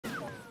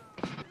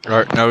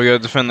Alright, now we gotta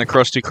defend the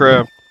Krusty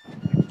Krab.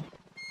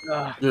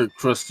 You're a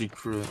Krusty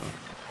Krab.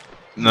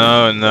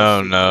 No,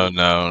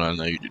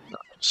 you did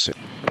not. Sit.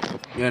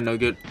 Yeah, no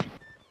good.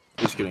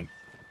 Just kidding.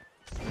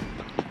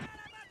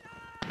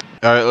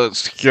 Alright,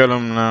 let's get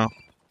him now.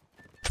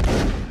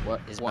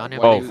 What is my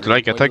Oh, did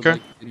I get that guy?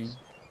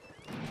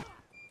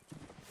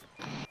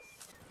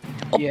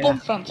 Yeah.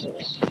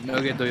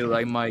 Nugget, do you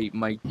like my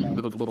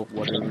little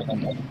whatever guy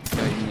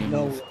name?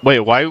 No. Wait,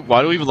 why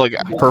do we have like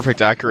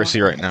perfect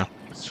accuracy right now?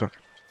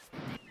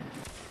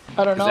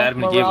 I don't know. Because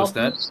Adam gave us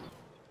that.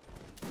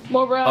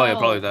 Morale. Oh yeah,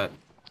 probably that.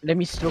 Let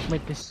me stroke my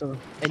pistol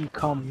and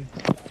come.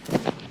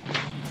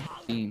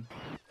 Yo,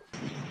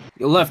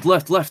 left.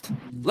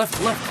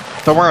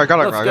 Don't worry, I got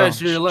it. Left, guys,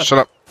 to your left. Shut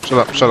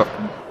up.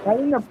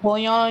 Having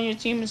Napoleon on your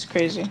team is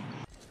crazy.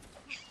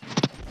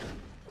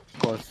 Of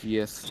course,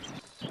 yes.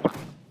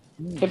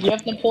 If you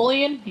have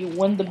Napoleon, you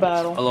win the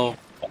battle. Hello.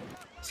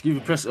 If you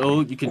press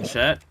O, you can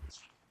chat.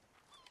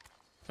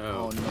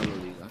 Oh no,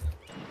 Liga.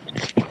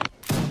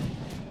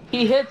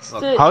 He hits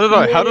the. How did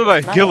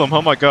I kill him?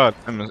 Oh my god,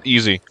 I'm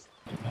easy.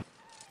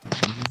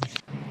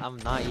 I'm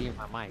not eating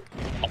my mic.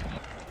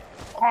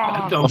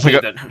 Don't Oh my say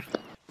God. that.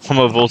 I'm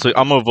a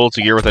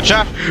Voltigear with a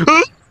chat.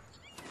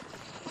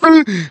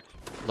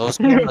 No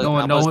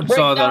one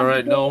saw that,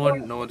 right? No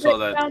one saw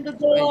that. Down the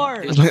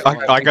door.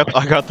 I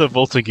got the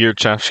Voltigear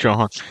chaff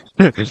going.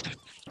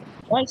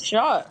 Nice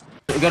shot.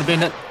 You got a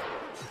bayonet.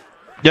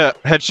 Yeah,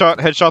 headshot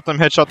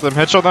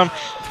them.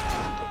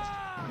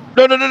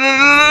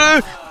 No.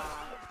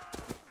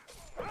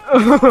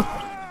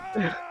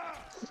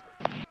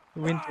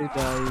 Winter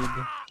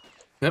died.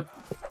 Yep.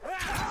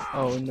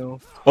 Oh no.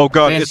 Oh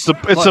god, Man, it's the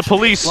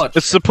police. clutch.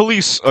 It's the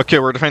police. Okay,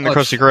 we're defending the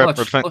Clutch, Krusty Krab. clutch,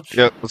 We're defending. clutch.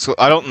 Yeah, let's go.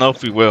 I don't know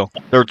if we will.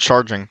 They're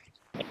charging.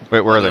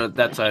 Wait, where are they?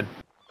 That side.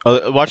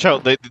 Watch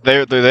out! They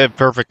have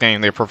perfect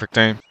aim. They have perfect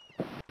aim.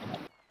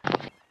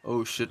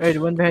 Oh shit. Hey, the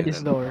one behind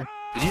this door.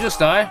 Did you just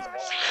die?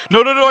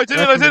 No! I did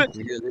it!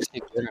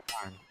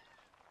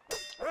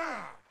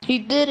 He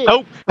did it.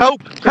 Help!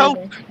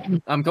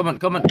 I'm coming.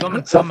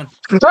 Stab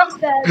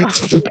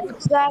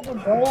him,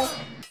 bro.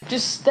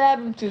 Just stab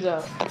him to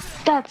the.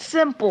 That's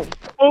simple.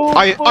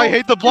 I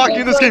hate the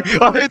blocking in this game.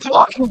 I hate the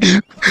blocking. You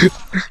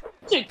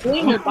should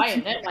clean your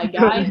bayonet, my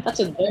guy. That's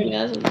a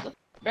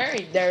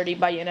very dirty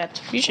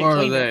bayonet. You should Where are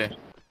clean it. they?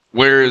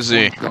 Where is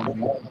he?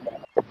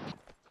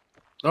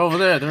 They're over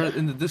there. They're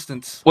in the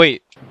distance.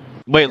 Wait,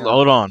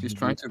 hold on. He's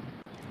trying to.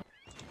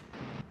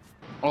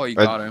 Oh, you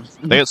got him.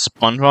 They at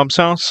SpongeBob's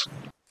house?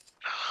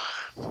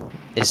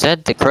 Is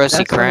that the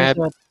Krusty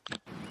Krab?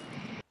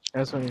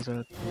 That's what he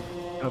said.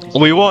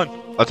 We won.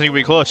 I think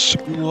we clutched.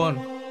 You won.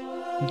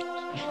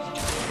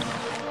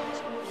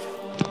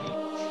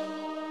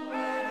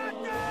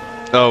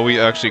 Oh, we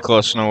actually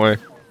clutched. No way.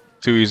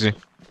 Too easy.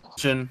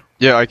 Chin.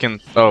 Yeah, I can.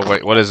 Oh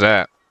wait, what is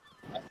that?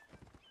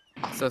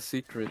 It's a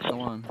secret. Come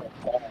on.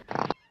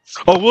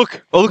 Oh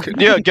look!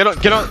 Yeah, get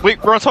on!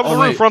 Wait, we're on top of the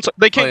roof. We're on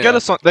they can't get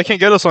us on. They can't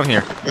get us on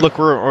here. Look,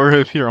 we're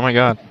up here. Oh my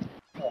god.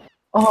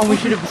 Oh, we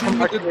should have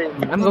become artillery.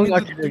 I'm going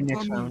artillery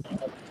next round.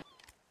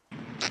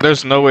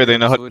 There's no way they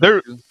know how.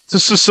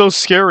 This is so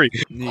scary.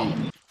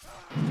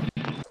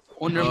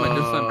 Oh, never mind.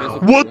 This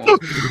time, What the?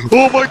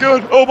 Oh my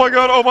god! Oh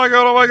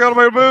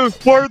my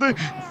move! Why are they?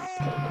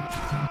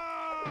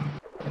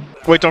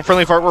 Wait, don't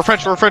friendly fire. We're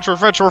French. Oh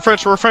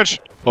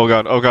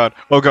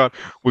god.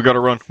 We gotta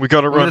run. We're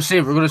gonna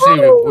save you. We're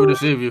gonna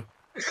save you.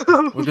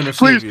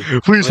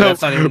 Please Wait, help.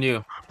 that's not even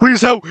you.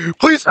 Please help.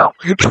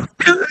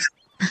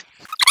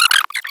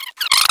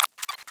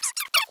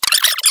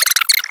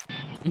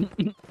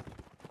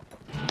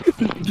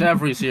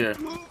 Jeffrey's here.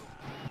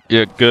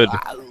 Yeah, good.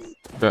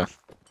 Yeah.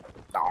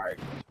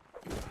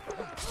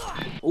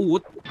 Oh,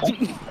 what?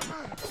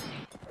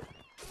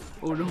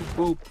 Oh no,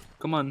 poop.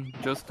 Come on,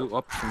 just do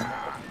option.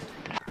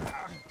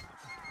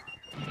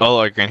 Oh,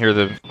 I can hear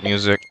the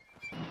music.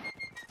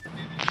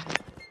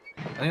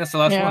 I think that's the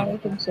last Yeah, one.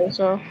 I think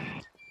so.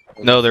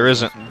 No, there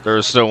isn't. There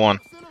is still one.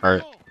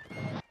 Alright.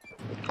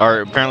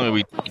 Alright,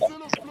 apparently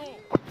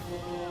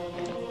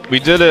we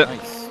did it.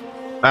 Nice.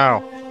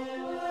 Ow.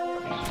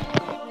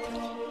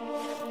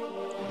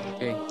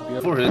 Okay, we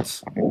have 4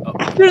 hits. Oh.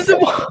 There's the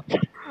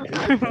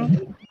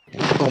one.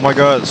 Oh my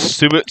god,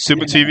 stupid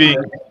TV.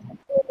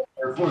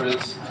 4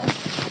 hits.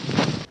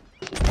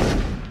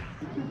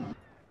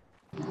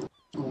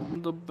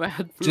 the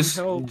bad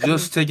food.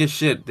 Just take a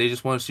shit. They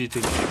just want to see you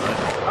take a shit,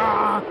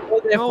 right?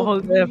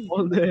 Hold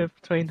F.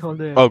 Try and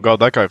hold F. Oh god,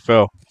 that guy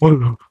fell.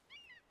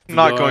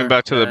 Not going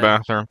back to the Yeah.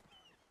 bathroom.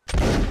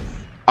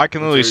 I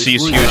can literally see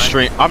Skew's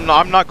stream. I'm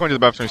not going to the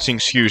bathroom seeing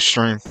Skew's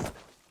stream.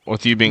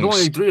 With you being. There's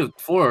only 3 or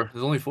 4.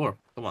 There's only 4.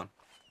 Come on.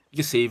 You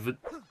can save it.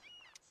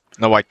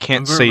 No, I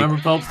can't save.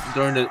 Remember, Pulp,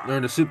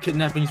 during the soup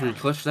kidnappings where you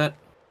clutched that?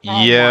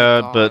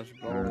 Yeah, Oh my but. gosh,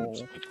 bro.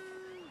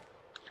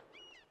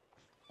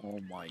 Oh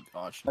my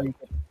gosh.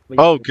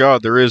 Oh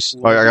god, there is.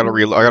 I gotta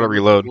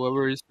reload.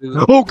 Whoever is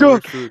Oh,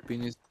 God!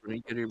 Philippines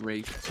get it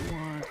right.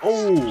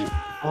 Oh!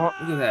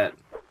 Look at that.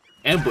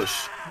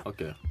 Ambush.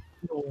 Okay.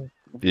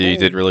 Yeah, you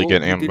did really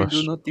get he didn't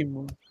ambushed. do nothing,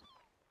 man.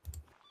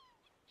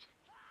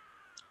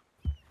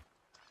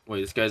 Wait,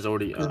 this guy's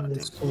already.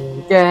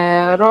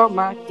 Quiero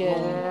más,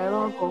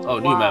 quiero Oh,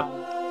 new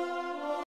map.